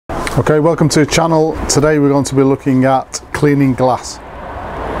Okay, welcome to the channel. Today we're going to be looking at cleaning glass.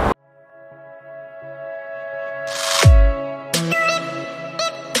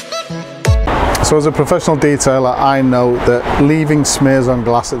 So as a professional detailer, I know that leaving smears on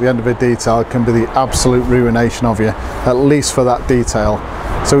glass at the end of a detail can be the absolute ruination of you, at least for that detail.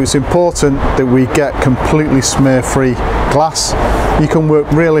 So it's important that we get completely smear-free glass. You can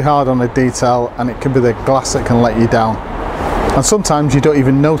work really hard on a detail and it can be the glass that can let you down. And sometimes you don't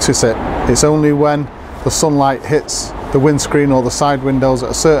even notice it. It's only when the sunlight hits the windscreen or the side windows at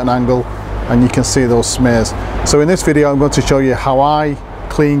a certain angle and you can see those smears. So in this video I'm going to show you how I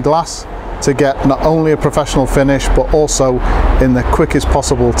clean glass to get not only a professional finish but also in the quickest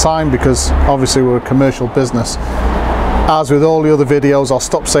possible time, because obviously we're a commercial business. As with all the other videos, I'll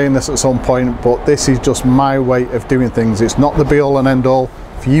stop saying this at some point, but this is just my way of doing things. It's not the be all and end all.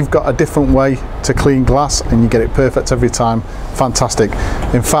 If you've got a different way to clean glass and you get it perfect every time, fantastic.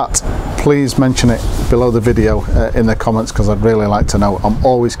 In fact, please mention it below the video in the comments, because I'd really like to know. I'm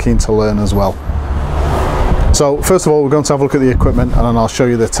always keen to learn as well. So first of all, we're going to have a look at the equipment and then I'll show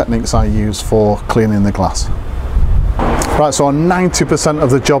you the techniques I use for cleaning the glass. Right, so on 90%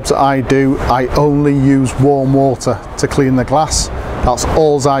 of the jobs that I do, I only use warm water to clean the glass. That's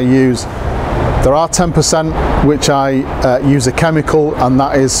all I use. There are 10% which I use a chemical, and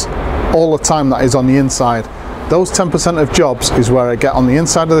that is all the time that is on the inside. Those 10% of jobs is where I get on the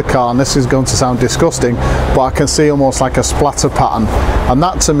inside of the car, and this is going to sound disgusting, but I can see almost like a splatter pattern, and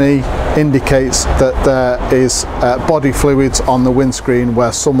that to me indicates that there is body fluids on the windscreen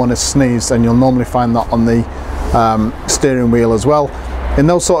where someone has sneezed, and you'll normally find that on the steering wheel as well. In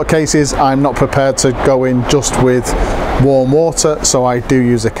those sort of cases, I'm not prepared to go in just with warm water, so I do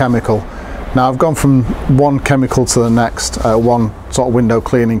use a chemical. Now I've gone from one chemical to the next, one sort of window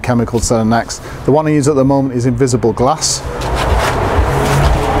cleaning chemical to the next. The one I use at the moment is Invisible Glass.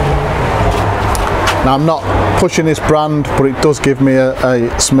 Now I'm not pushing this brand, but it does give me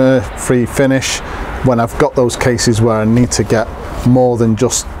a smear-free finish when I've got those cases where I need to get more than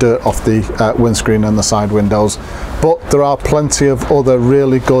just dirt off the windscreen and the side windows. But there are plenty of other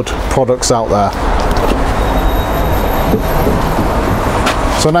really good products out there.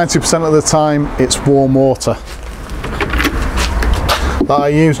 So 90% of the time it's warm water that I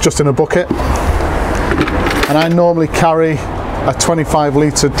use just in a bucket, and I normally carry a 25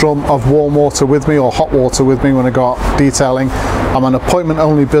 litre drum of warm water with me, or hot water with me, when I go out detailing. I'm an appointment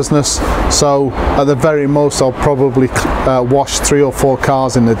only business, so at the very most I'll probably wash 3 or 4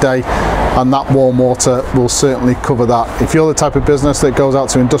 cars in a day, and that warm water will certainly cover that. If you're the type of business that goes out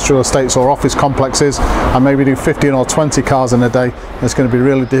to industrial estates or office complexes and maybe do 15 or 20 cars in a day, it's going to be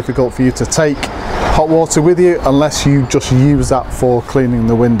really difficult for you to take hot water with you unless you just use that for cleaning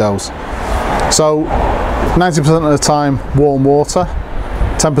the windows. So 90% of the time warm water,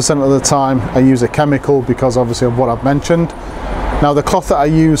 10% of the time I use a chemical because obviously of what I've mentioned. Now the cloth that I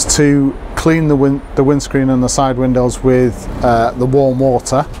use to clean the windscreen and the side windows with the warm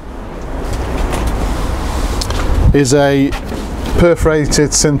water is a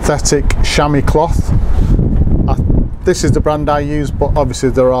perforated synthetic chamois cloth. This is the brand I use, but obviously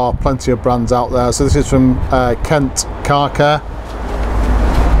there are plenty of brands out there. So this is from Kent Car Care.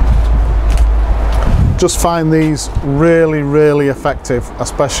 Just find these really effective,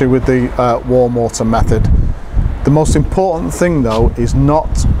 especially with the warm water method. The most important thing though is not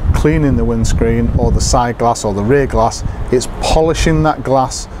cleaning the windscreen or the side glass or the rear glass, it's polishing that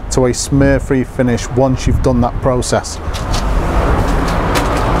glass to a smear-free finish once you've done that process.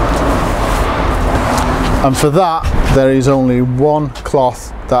 And for that there is only one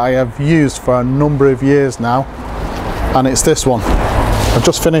cloth that I have used for a number of years now, and it's this one. I've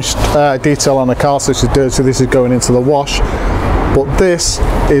just finished a detail on a car, so this is dirty, this is going into the wash, but this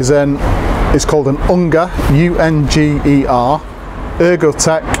is it's called an Unger, U-N-G-E-R,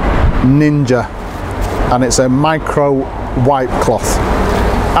 Ergotech Ninja, and it's a micro wipe cloth.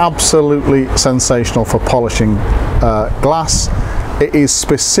 Absolutely sensational for polishing glass. It is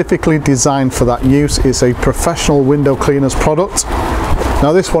specifically designed for that use. It's a professional window cleaner's product.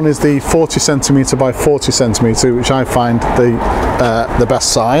 Now this one is the 40 centimeter by 40 centimeter, which I find the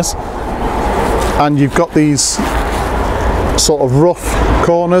best size. And you've got these sort of rough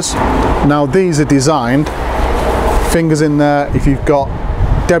corners. Now these are designed, fingers in there, if you've got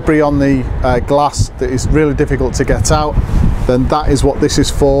debris on the glass that is really difficult to get out, then that is what this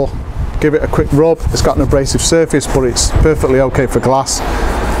is for. Give it a quick rub. It's got an abrasive surface, but it's perfectly okay for glass.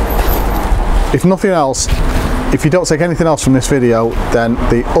 If nothing else, if you don't take anything else from this video, then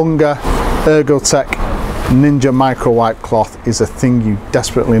the Unger Ergotech Ninja Micro Wipe Cloth is a thing you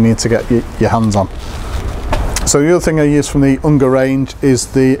desperately need to get your hands on. So the other thing I use from the Unger range is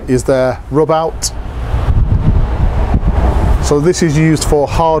their rub out. So this is used for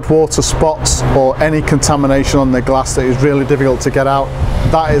hard water spots or any contamination on the glass that is really difficult to get out.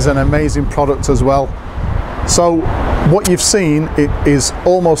 That is an amazing product as well. So what you've seen, it is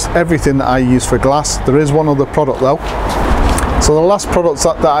almost everything that I use for glass. There is one other product though. So the last product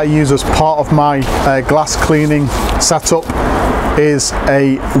that I use as part of my glass cleaning setup is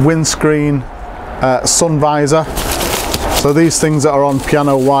a windscreen sun visor. So these things that are on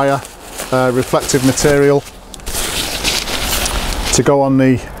piano wire, reflective material to go on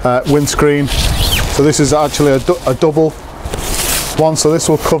the windscreen. So this is actually a double one, so this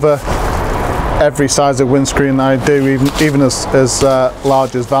will cover every size of windscreen I do, even as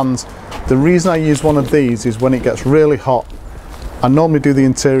large as vans. The reason I use one of these is when it gets really hot, I normally do the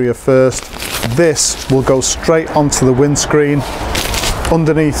interior first. This will go straight onto the windscreen,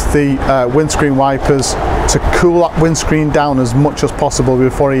 underneath the windscreen wipers, to cool that windscreen down as much as possible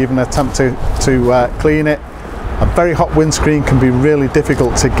before I even attempt to clean it. A very hot windscreen can be really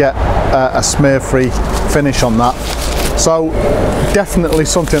difficult to get a smear-free finish on that. So definitely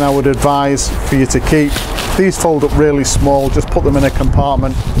something I would advise for you to keep. These fold up really small, just put them in a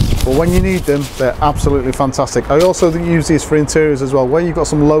compartment, but when you need them, they're absolutely fantastic. I also use these for interiors as well, where you've got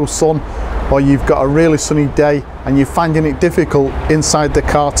some low sun or you've got a really sunny day and you're finding it difficult inside the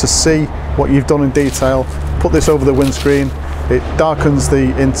car to see what you've done in detail. Put this over the windscreen, it darkens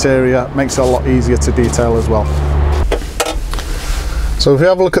the interior, makes it a lot easier to detail as well. So if you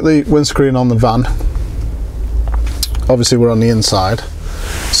have a look at the windscreen on the van, obviously we're on the inside.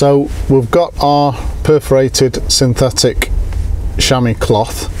 So we've got our perforated synthetic chamois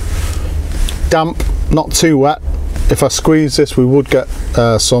cloth. Damp, not too wet. If I squeeze this, we would get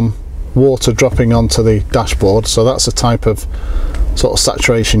some water dropping onto the dashboard, so that's the type of sort of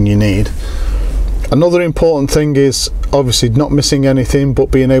saturation you need. Another important thing is obviously not missing anything, but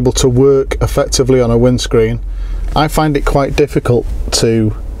being able to work effectively on a windscreen. I find it quite difficult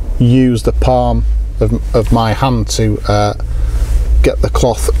to use the palm of my hand to get the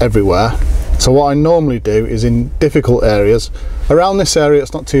cloth everywhere. So what I normally do is in difficult areas, around this area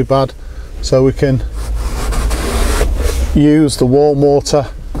it's not too bad, so we can use the warm water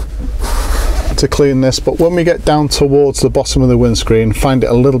to clean this, but when we get down towards the bottom of the windscreen, find it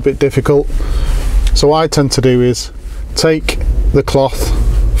a little bit difficult. So what I tend to do is take the cloth,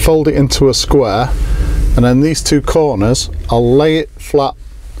 fold it into a square, and then these two corners I'll lay it flat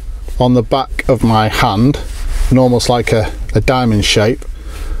on the back of my hand, and almost like a diamond shape.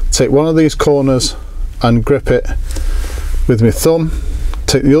 Take one of these corners and grip it with my thumb,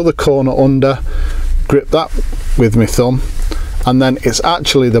 take the other corner under, grip that with my thumb, and then it's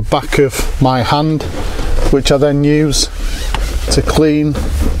actually the back of my hand which I then use to clean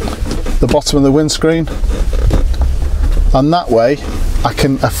the bottom of the windscreen, and that way I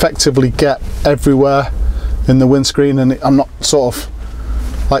can effectively get everywhere in the windscreen and I'm not sort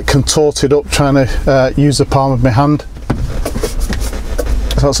of like contorted up trying to use the palm of my hand.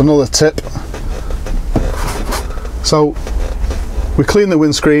 So that's another tip. So we clean the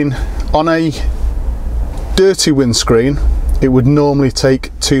windscreen. On a dirty windscreen it would normally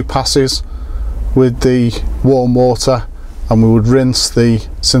take 2 passes with the warm water, and we would rinse the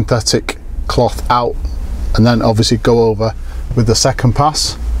synthetic cloth out and then obviously go over with the second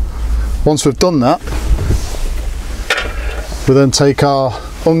pass. Once we've done that, we then take our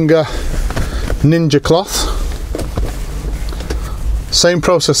Unger Ninja cloth. Same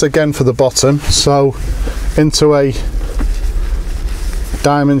process again for the bottom, so into a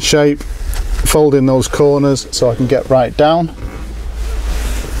diamond shape, fold in those corners so I can get right down.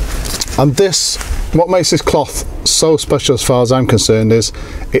 And this, what makes this cloth so special as far as I'm concerned, is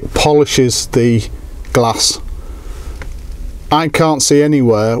it polishes the glass. I can't see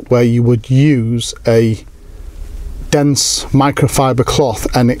anywhere where you would use a dense microfiber cloth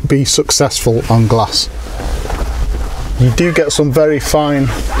and it be successful on glass. You do get some very fine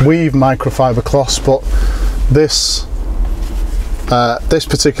weave microfiber cloths, but this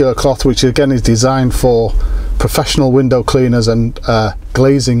particular cloth, which again is designed for professional window cleaners and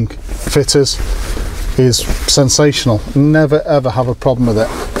glazing fitters, is sensational. Never ever have a problem with it.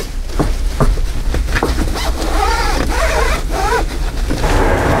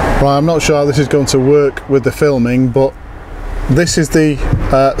 Right, I'm not sure how this is going to work with the filming, but this is the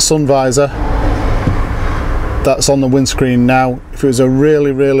sun visor that's on the windscreen now. If it was a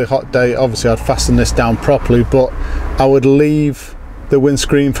really hot day, obviously I'd fasten this down properly, but I would leave the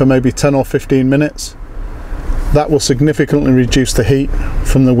windscreen for maybe 10 or 15 minutes. That will significantly reduce the heat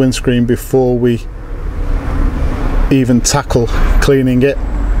from the windscreen before we even tackle cleaning it.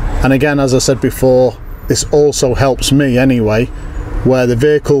 And again, as I said before, this also helps me anyway, where the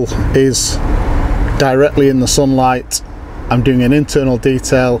vehicle is directly in the sunlight, I'm doing an internal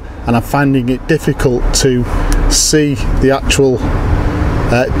detail and I'm finding it difficult to see the actual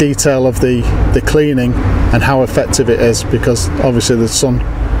detail of the cleaning and how effective it is, because obviously the sun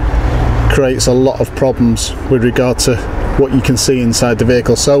creates a lot of problems with regard to what you can see inside the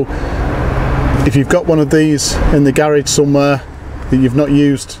vehicle. So if you've got one of these in the garage somewhere that you've not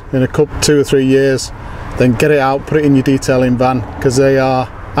used in a couple, 2 or 3 years, then get it out, put it in your detailing van, because they are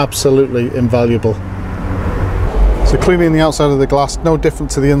absolutely invaluable. So cleaning the outside of the glass, no different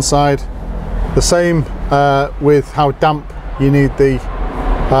to the inside. The same with how damp you need the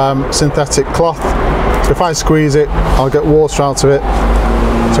synthetic cloth. So if I squeeze it, I'll get water out of it,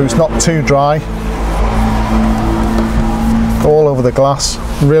 so it's not too dry all over the glass.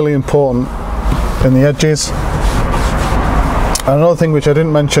 Really important in the edges. And another thing which I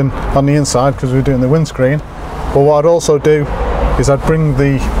didn't mention on the inside, because we're doing the windscreen, but what I'd also do is I'd bring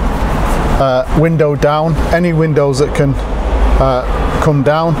the window down. Any windows that can come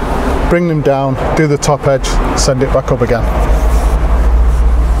down, bring them down, do the top edge, send it back up again.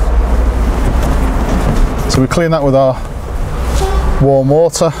 So we clean that with our warm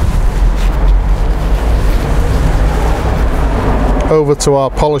water. Over to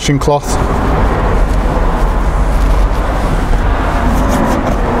our polishing cloth.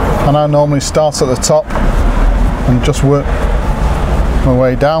 And I normally start at the top and just work my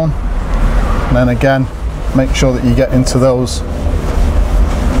way down. And then again, make sure that you get into those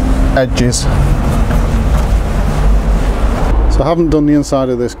edges. So I haven't done the inside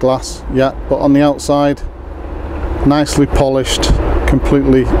of this glass yet, but on the outside, nicely polished,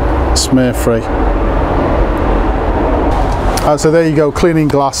 completely smear free. So there you go, cleaning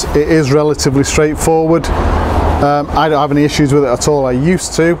glass. It is relatively straightforward. I don't have any issues with it at all. I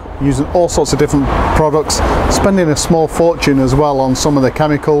used to, using all sorts of different products, spending a small fortune as well on some of the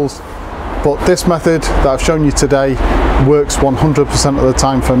chemicals, but this method that I've shown you today works 100% of the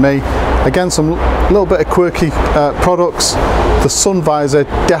time for me. Again, some little bit of quirky products. The sun visor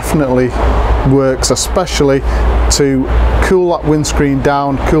definitely works, especially to cool that windscreen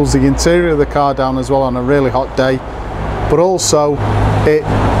down, cools the interior of the car down as well on a really hot day, but also it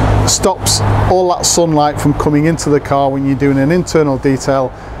stops all that sunlight from coming into the car when you're doing an internal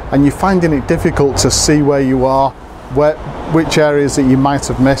detail and you're finding it difficult to see where you are, which areas that you might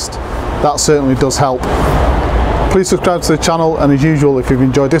have missed. That certainly does help. Please subscribe to the channel, and as usual, if you've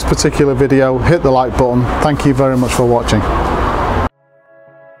enjoyed this particular video, hit the like button. Thank you very much for watching.